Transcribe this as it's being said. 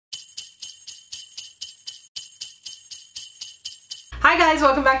Hi guys,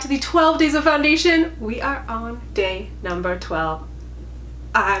 welcome back to the 12 days of foundation. We are on day number 12.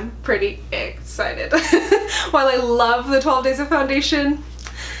 I'm pretty excited. While I love the 12 days of foundation,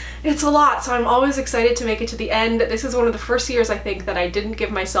 it's a lot, so I'm always excited to make it to the end. This is one of the first years I think that I didn't give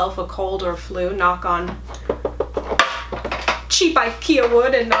myself a cold or flu, knock on cheap IKEA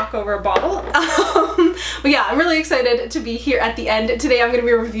wood and knock over a bottle. But yeah, I'm really excited to be here at the end. Today I'm going to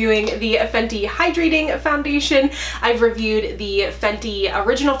be reviewing the Fenty Hydrating Foundation. I've reviewed the Fenty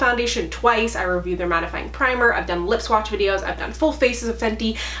Original Foundation twice. I reviewed their mattifying primer. I've done lip swatch videos. I've done full faces of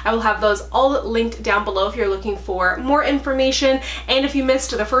Fenty. I will have those all linked down below if you're looking for more information. And if you missed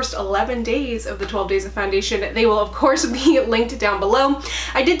the first 11 days of the 12 days of foundation, they will of course be linked down below.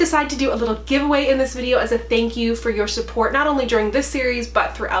 I did decide to do a little giveaway in this video as a thank you for your support, not only during this series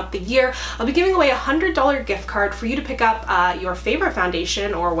but throughout the year. I'll be giving away a $100 gift card for you to pick up your favorite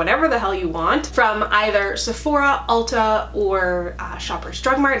foundation or whatever the hell you want from either Sephora, Ulta, or Shoppers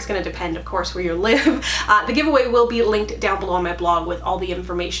Drug Mart. It's going to depend, of course, where you live. The giveaway will be linked down below on my blog with all the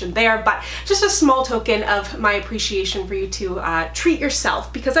information there, but just a small token of my appreciation for you to treat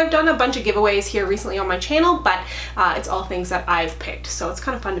yourself, because I've done a bunch of giveaways here recently on my channel, but it's all things that I've picked, so it's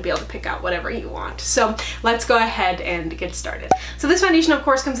kind of fun to be able to pick out whatever you want. So let's go ahead and get started. So this foundation, of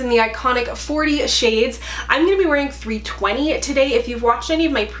course, comes in the iconic 40 shades. I'm going to be wearing 320 today. If you've watched any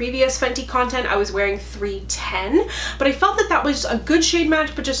of my previous Fenty content, I was wearing 310, but I felt that that was a good shade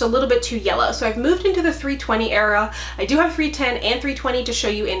match, but just a little bit too yellow. So I've moved into the 320 era. I do have 310 and 320 to show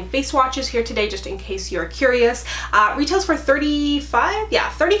you in face swatches here today, just in case you're curious. Retails for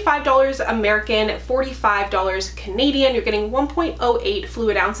 $35 American, $45 Canadian. You're getting 1.08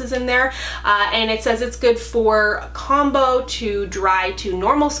 fluid ounces in there, and it says it's good for combo to dry to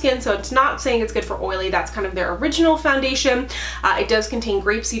normal skin, so it's not saying it's good for oily. That's kind of their original foundation. It does contain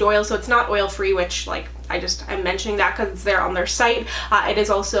grapeseed oil, so it's not oil free, which I'm mentioning that because it's there on their site. It is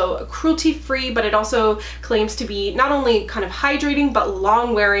also cruelty free, but it also claims to be not only kind of hydrating, but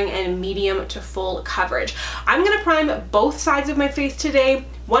long wearing and medium to full coverage. I'm going to prime both sides of my face today.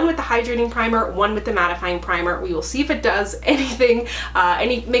 One with the hydrating primer, one with the mattifying primer. We will see if it does anything,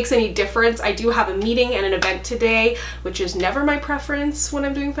 makes any difference. I do have a meeting and an event today, which is never my preference when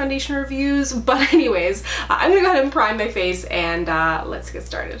I'm doing foundation reviews. But anyways, I'm gonna go ahead and prime my face and let's get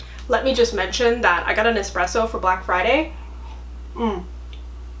started. Let me just mention that I got an espresso for Black Friday. And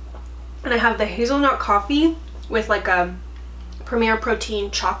I have the hazelnut coffee with like a Premier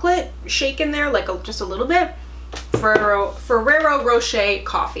Protein chocolate shake in there, like just a little bit. Ferrero Rocher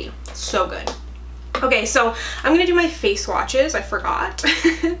coffee. So good. Okay, so I'm gonna do my face swatches. I forgot.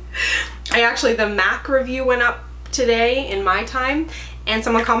 The MAC review went up today in my time, and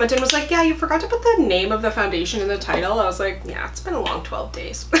someone commented and was like, yeah, you forgot to put the name of the foundation in the title. I was like, yeah, it's been a long 12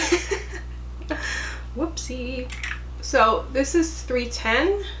 days. Whoopsie. So this is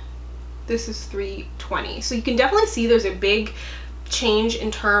 310. This is 320. So you can definitely see there's a big change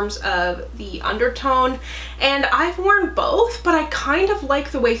in terms of the undertone, and I've worn both, but I kind of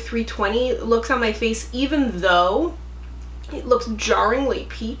like the way 320 looks on my face, even though it looks jarringly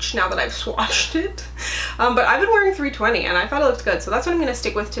peach now that I've swatched it. But I've been wearing 320 and I thought it looked good, so that's what I'm going to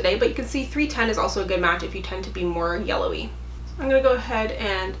stick with today. But you can see 310 is also a good match if you tend to be more yellowy. I'm gonna go ahead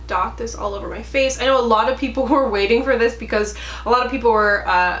and dot this all over my face. I know a lot of people were waiting for this because a lot of people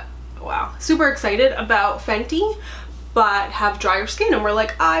were super excited about Fenty but have drier skin and we're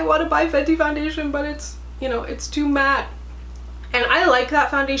like, I want to buy Fenty foundation, but it's, you know, it's too matte. And I like that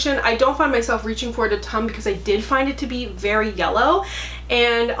foundation. I don't find myself reaching for it a ton because I did find it to be very yellow,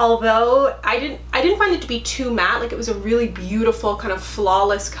 and although I didn't find it to be too matte, like it was a really beautiful kind of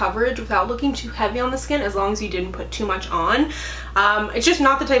flawless coverage without looking too heavy on the skin, as long as you didn't put too much on. It's just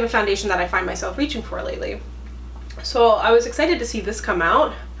not the type of foundation that I find myself reaching for lately. So I was excited to see this come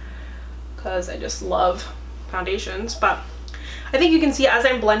out because I just love foundations, but I think you can see as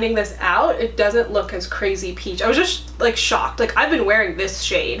I'm blending this out, it doesn't look as crazy peach. I was just like shocked. Like I've been wearing this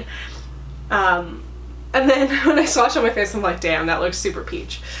shade, and then when I swatched on my face, I'm like, damn, that looks super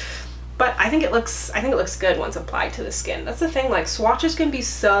peach. But I think it looks good once applied to the skin. That's the thing. Like swatches can be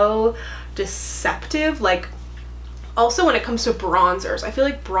so deceptive. Like also when it comes to bronzers, I feel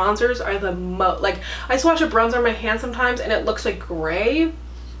like bronzers are the most. Like I swatch a bronzer on my hand sometimes, and it looks like gray,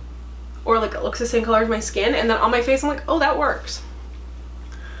 or like it looks the same color as my skin, and then on my face I'm like, oh, that works.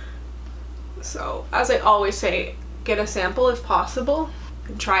 So as I always say, get a sample if possible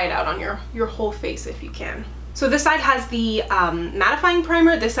and try it out on your whole face if you can. So this side has the mattifying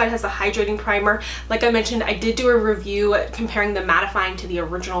primer, this side has the hydrating primer. Like I mentioned, I did do a review comparing the mattifying to the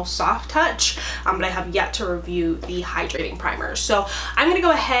original Soft Touch, but I have yet to review the hydrating primer. So I'm gonna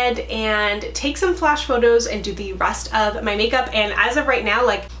go ahead and take some flash photos and do the rest of my makeup. And as of right now,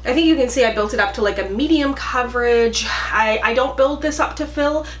 like, I think you can see I built it up to like a medium coverage. I don't build this up to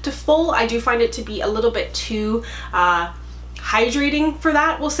full. I do find it to be a little bit too hydrating for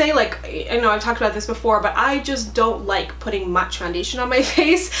that, we'll say. Like, I know I've talked about this before, but I just don't like putting much foundation on my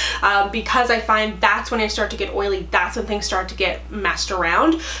face because I find that's when I start to get oily, that's when things start to get messed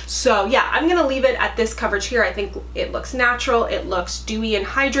around. So yeah, I'm gonna leave it at this coverage here. I think it looks natural, it looks dewy and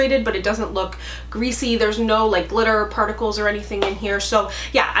hydrated, but it doesn't look greasy. There's no like glitter particles or anything in here. So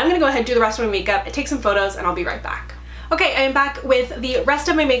yeah, I'm gonna go ahead and do the rest of my makeup, take some photos, and I'll be right back. Okay, I am back with the rest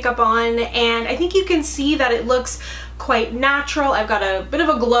of my makeup on, and I think you can see that it looks quite natural. I've got a bit of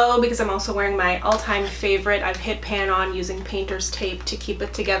a glow because I'm also wearing my all-time favorite. I've hit pan on using painter's tape to keep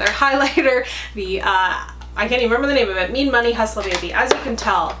it together highlighter, the I can't even remember the name of it, Mean Money Hustle Baby. As you can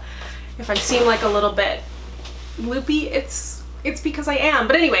tell, if I seem like a little bit loopy, it's because I am.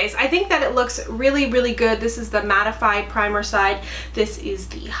 But anyways, I think that it looks really, really good. This is the mattified primer side. This is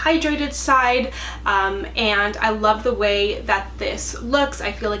the hydrated side. And I love the way that this looks.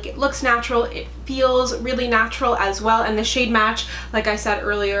 I feel like it looks natural. It feels really natural as well. And the shade match, like I said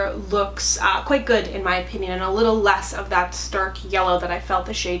earlier, looks quite good in my opinion, and a little less of that stark yellow that I felt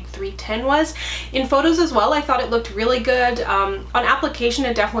the shade 310 was. In photos as well, I thought it looked really good. On application,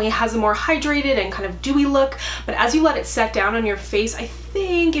 it definitely has a more hydrated and kind of dewy look. But as you let it set down on your face, I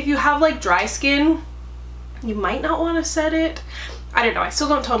think if you have like dry skin, you might not want to set it. I don't know, I still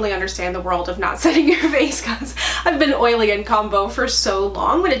don't totally understand the world of not setting your face because I've been oily in combo for so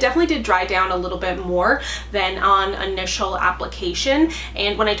long, but it definitely did dry down a little bit more than on initial application.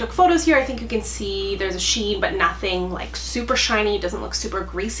 And when I took photos here, I think you can see there's a sheen, but nothing like super shiny. It doesn't look super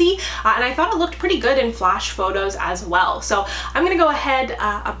greasy. And I thought it looked pretty good in flash photos as well. So I'm gonna go ahead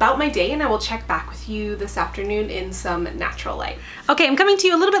about my day, and I will check back with you this afternoon in some natural light. Okay, I'm coming to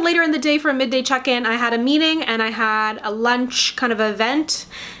you a little bit later in the day for a midday check-in. I had a meeting and I had a lunch kind of event,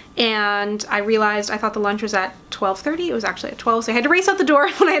 and I realized I thought the lunch was at 12:30. It was actually at 12, so I had to race out the door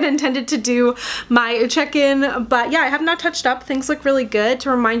when I had intended to do my check-in. But yeah, I have not touched up. Things look really good.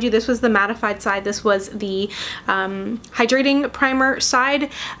 To remind you, this was the mattified side. This was the hydrating primer side.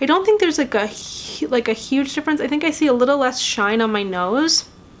 I don't think there's like a huge difference. I think I see a little less shine on my nose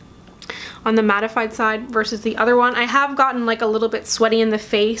on the mattified side versus the other one. I have gotten like a little bit sweaty in the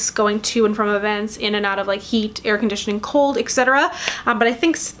face going to and from events, in and out of like heat, air conditioning, cold, etc. But I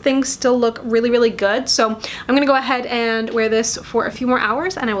think things still look really, really good. So I'm gonna go ahead and wear this for a few more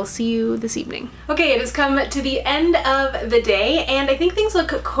hours, and I will see you this evening. Okay, it has come to the end of the day, and I think things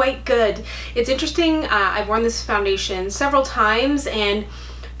look quite good. It's interesting, I've worn this foundation several times, and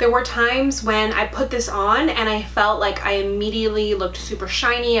there were times when I put this on and I felt like I immediately looked super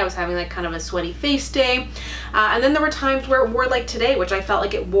shiny. I was having like kind of a sweaty face day. And then there were times where it wore like today, which I felt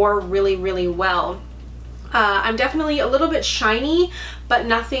like it wore really, really well. I'm definitely a little bit shiny, but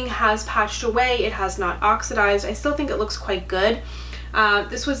nothing has patched away. It has not oxidized. I still think it looks quite good.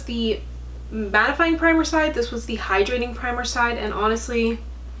 This was the mattifying primer side. This was the hydrating primer side. And honestly,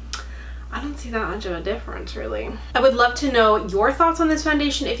 I don't see that much of a difference, really. I would love to know your thoughts on this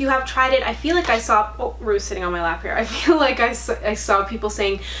foundation if you have tried it. I feel like I saw, oh, Rue's sitting on my lap here. I feel like I saw people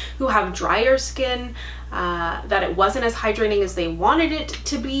saying who have drier skin that it wasn't as hydrating as they wanted it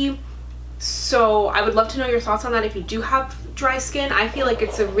to be. So I would love to know your thoughts on that if you do have dry skin. I feel like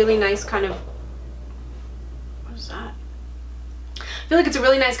it's a really nice kind of, what is that? I feel like it's a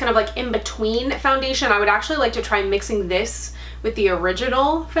really nice kind of like in-between foundation. I would actually like to try mixing this with the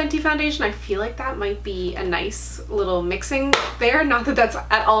original Fenty foundation. I feel like that might be a nice little mixing there. Not that that's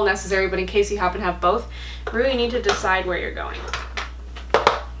at all necessary, but in case you happen to have both, you really need to decide where you're going.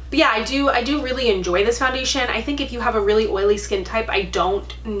 But yeah, I do really enjoy this foundation. I think if you have a really oily skin type, I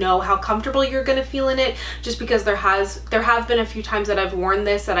don't know how comfortable you're gonna feel in it, just because there have been a few times that I've worn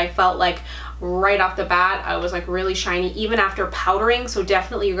this that I felt like right off the bat I was like really shiny even after powdering. So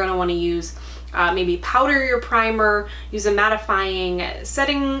definitely you're gonna want to use maybe powder your primer, use a mattifying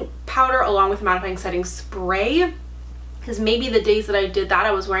setting powder along with a mattifying setting spray, because maybe the days that I did that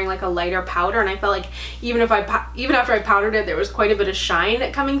I was wearing like a lighter powder and I felt like even after I powdered it there was quite a bit of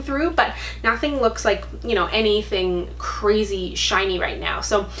shine coming through, but nothing looks like, you know, anything crazy shiny right now.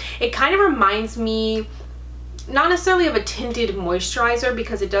 So it kind of reminds me not necessarily of a tinted moisturizer,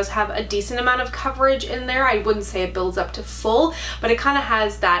 because it does have a decent amount of coverage in there. I wouldn't say it builds up to full, but it kind of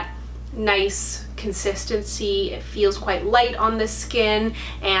has that nice consistency. It feels quite light on the skin,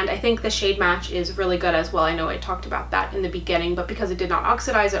 and I think the shade match is really good as well. I know I talked about that in the beginning, but because it did not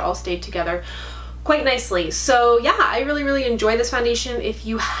oxidize, it all stayed together quite nicely. So yeah, I really enjoy this foundation. If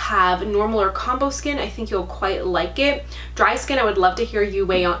you have normal or combo skin, I think you'll quite like it. Dry skin, I would love to hear you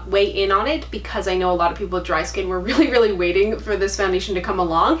weigh in on it, because I know a lot of people with dry skin were really waiting for this foundation to come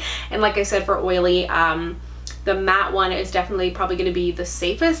along. And like I said, for oily, the matte one is definitely probably going to be the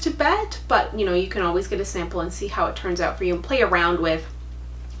safest bet, but you know, you can always get a sample and see how it turns out for you and play around with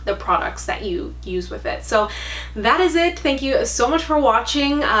the products that you use with it. So that is it. Thank you so much for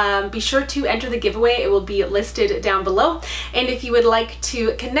watching. Be sure to enter the giveaway. It will be listed down below. And if you would like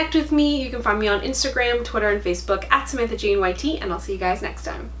to connect with me, you can find me on Instagram, Twitter, and Facebook at SamanthaJaneYT, and I'll see you guys next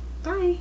time. Bye.